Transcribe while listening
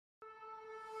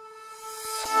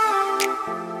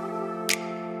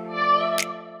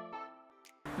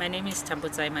My name is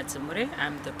Tambudzai Matsumure.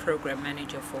 I'm the Program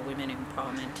Manager for Women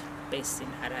Empowerment based in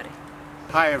Harare.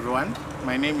 Hi everyone,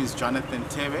 my name is Jonathan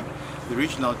Tebe, the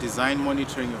Regional Design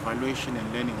Monitoring Evaluation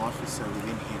and Learning Officer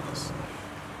within Hivos.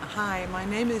 Hi, my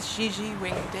name is Gigi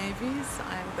Wing Davies.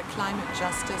 I'm the Climate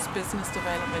Justice Business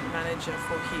Development Manager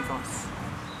for Hivos.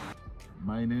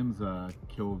 My name's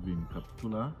Kelvin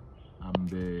Kaptula. I'm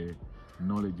the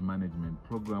Knowledge Management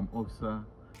Program Officer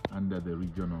under the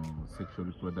Regional Sexual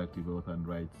Reproductive Health and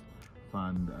Rights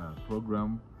Fund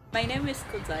program. My name is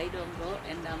Kudzai Dongo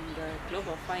and I'm the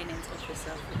Global Finance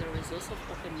Officer for the Resource of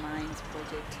Open Minds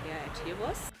project here at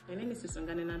Hivos. My name is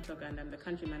Sisongane Nantoga and I'm the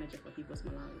Country Manager for Hivos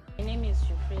Malawi. My name is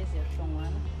Jufrezia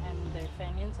Chongwan. I'm the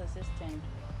Finance Assistant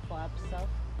for APSAF.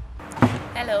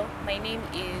 Hello, my name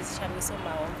is Shamiso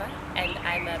Maomba and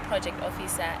I'm a Project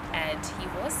Officer at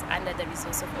Hivos under the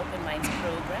Resource of Open Minds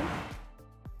program.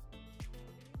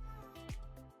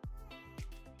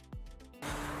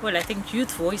 Well, I think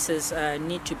youth voices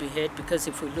need to be heard, because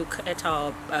if we look at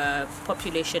our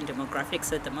population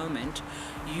demographics at the moment,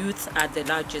 youth are the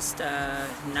largest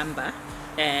number,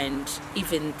 and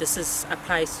even this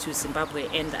applies to Zimbabwe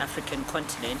and the African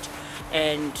continent,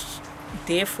 and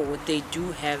therefore they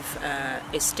do have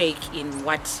a stake in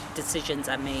what decisions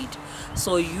are made.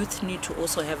 So youth need to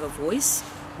also have a voice.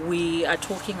 We are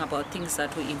talking about things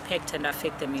that will impact and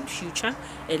affect them in future,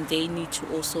 and they need to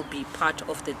also be part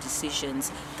of the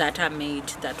decisions that are made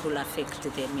that will affect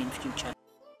them in future.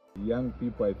 Young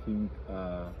people, I think,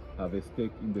 have a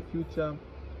stake in the future.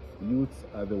 Youths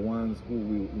are the ones who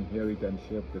will inherit and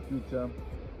shape the future.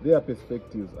 Their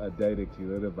perspectives are directly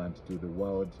relevant to the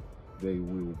world they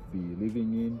will be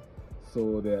living in.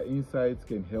 So their insights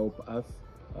can help us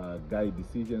guide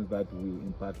decisions that will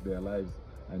impact their lives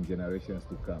and generations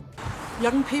to come.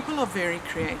 Young people are very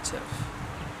creative.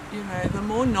 You know, the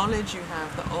more knowledge you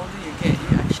have, the older you get,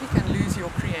 you actually can lose your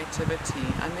creativity.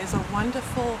 And there's a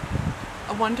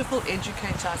wonderful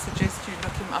educator, I suggest you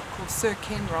look him up, called Sir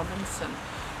Ken Robinson,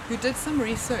 who did some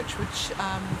research which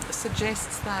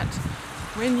suggests that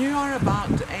when you are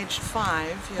about age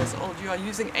 5 years old, you are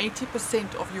using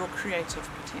 80% of your creative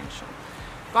potential.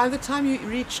 By the time you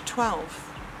reach 12,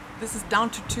 this is down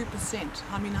to 2%.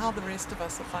 I mean, how the rest of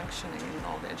us are functioning in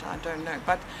old age, I don't know.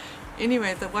 But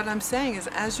anyway, what I'm saying is,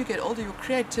 as you get older, your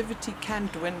creativity can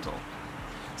dwindle.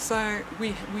 So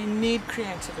we need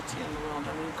creativity in the world,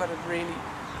 and we've got to really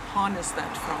harness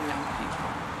that from young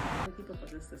people. People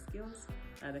possess the skills,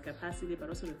 the capacity, but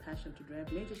also the passion to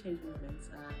drive major change movements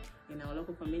in our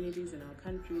local communities, in our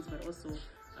countries, but also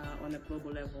on a global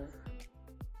level.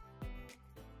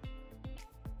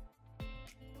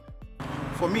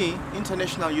 For me,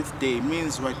 International Youth Day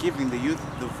means we're giving the youth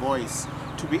the voice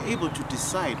to be able to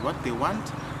decide what they want,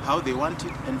 how they want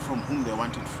it, and from whom they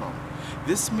want it from.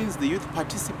 This means the youth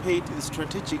participate in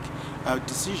strategic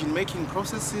decision-making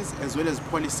processes as well as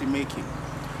policy making.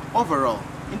 Overall,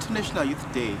 International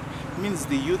Youth Day means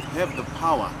the youth have the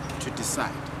power to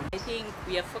decide. I think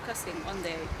we are focusing on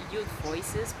the youth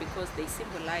voices because they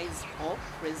symbolize hope,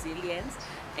 resilience,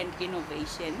 and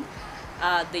innovation.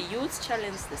 The youth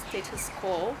challenge the status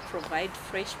quo, provide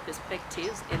fresh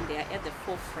perspectives, and they are at the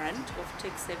forefront of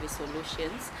tech-savvy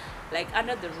solutions. Like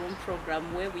under the Room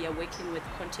program, where we are working with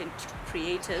content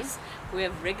creators, we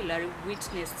have regularly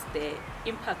witnessed the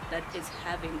impact that is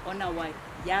having on our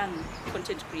young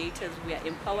content creators. We are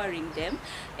empowering them,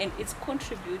 and it's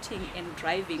contributing and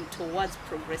driving towards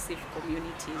progressive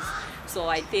communities. So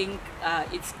I think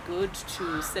it's good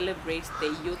to celebrate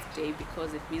the Youth Day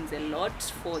because it means a lot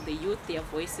for the youth. Their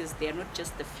voices, they are not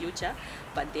just the future,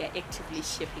 but they are actively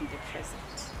shaping the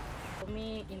present. For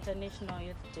me, International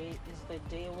Youth Day is the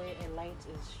day where a light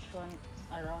is shone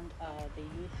around the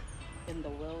youth in the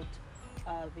world.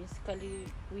 Basically,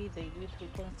 we the youth, we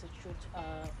constitute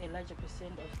a larger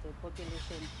percent of the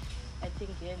population. I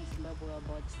think here in Zimbabwe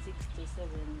about 6 to 7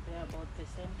 thereabout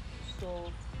percent.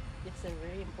 So it's a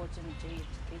very important day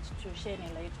to shine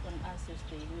a light on us as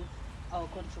the youth, our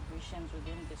contributions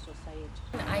within the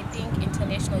society. I think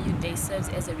International Youth Day serves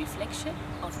as a reflection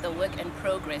of the work and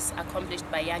progress accomplished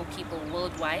by young people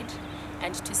worldwide,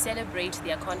 and to celebrate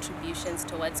their contributions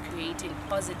towards creating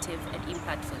positive and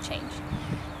impactful change.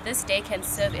 This day can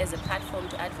serve as a platform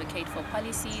to advocate for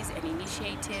policies and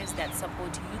initiatives that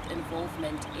support youth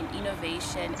involvement in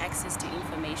innovation, access to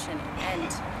information,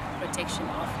 and protection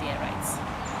of their rights.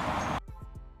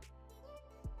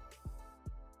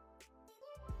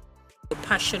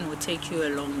 Passion will take you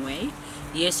a long way.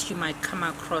 Yes, you might come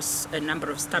across a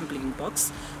number of stumbling blocks,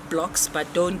 roadblocks,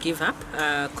 but don't give up.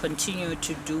 Continue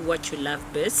to do what you love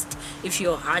best. If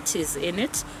your heart is in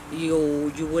it,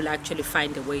 you will actually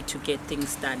find a way to get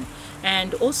things done.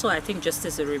 And also, I think, just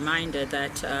as a reminder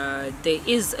that there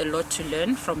is a lot to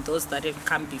learn from those that have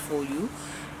come before you.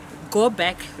 Go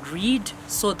back, read,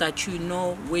 so that you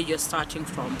know where you're starting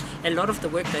from. A lot of the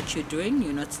work that you're doing,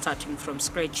 you're not starting from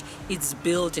scratch, it's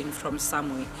building from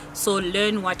somewhere. So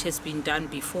learn what has been done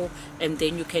before, and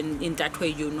then you can, in that way,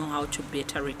 you know how to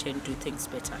better retain, do things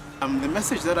better. The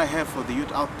message that I have for the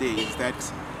youth out there is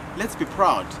that let's be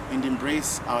proud and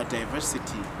embrace our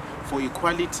diversity for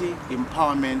equality,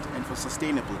 empowerment, and for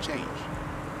sustainable change.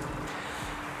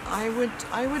 I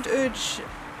would urge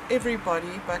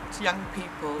everybody, but young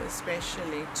people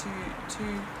especially,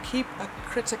 to keep a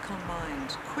critical mind.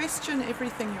 Question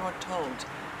everything you are told.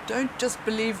 Don't just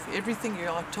believe everything you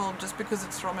are told just because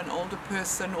it's from an older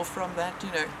person or from that,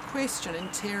 question,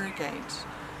 interrogate,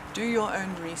 do your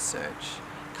own research,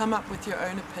 come up with your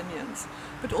own opinions,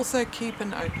 but also keep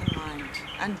an open mind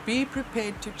and be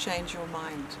prepared to change your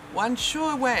mind. One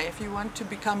sure way, if you want to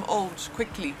become old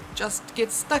quickly, just get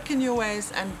stuck in your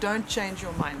ways and don't change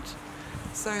your mind.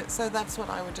 So that's what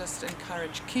I would just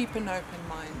encourage. Keep an open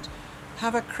mind.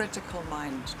 Have a critical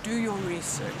mind. Do your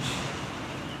research.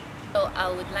 So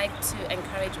I would like to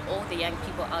encourage all the young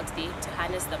people out there to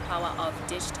harness the power of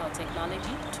digital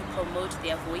technology to promote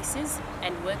their voices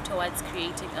and work towards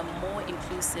creating a more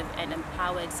inclusive and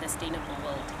empowered sustainable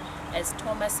world. As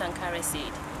Thomas Sankara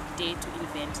said, dare to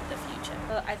invent the future.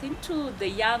 I think to the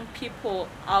young people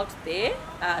out there,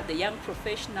 the young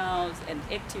professionals and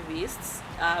activists,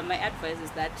 my advice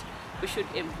is that we should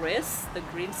embrace the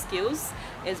green skills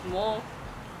as more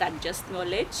than just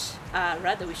knowledge.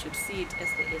 Rather, we should see it as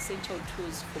the essential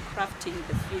tools for crafting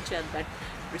the future that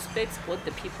respects both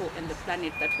the people and the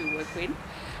planet that we work with.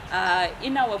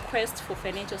 In our quest for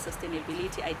financial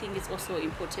sustainability, I think it's also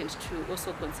important to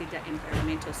also consider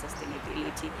environmental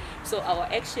sustainability. So our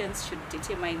actions should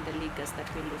determine the legacy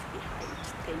that we leave behind.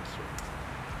 Thank you.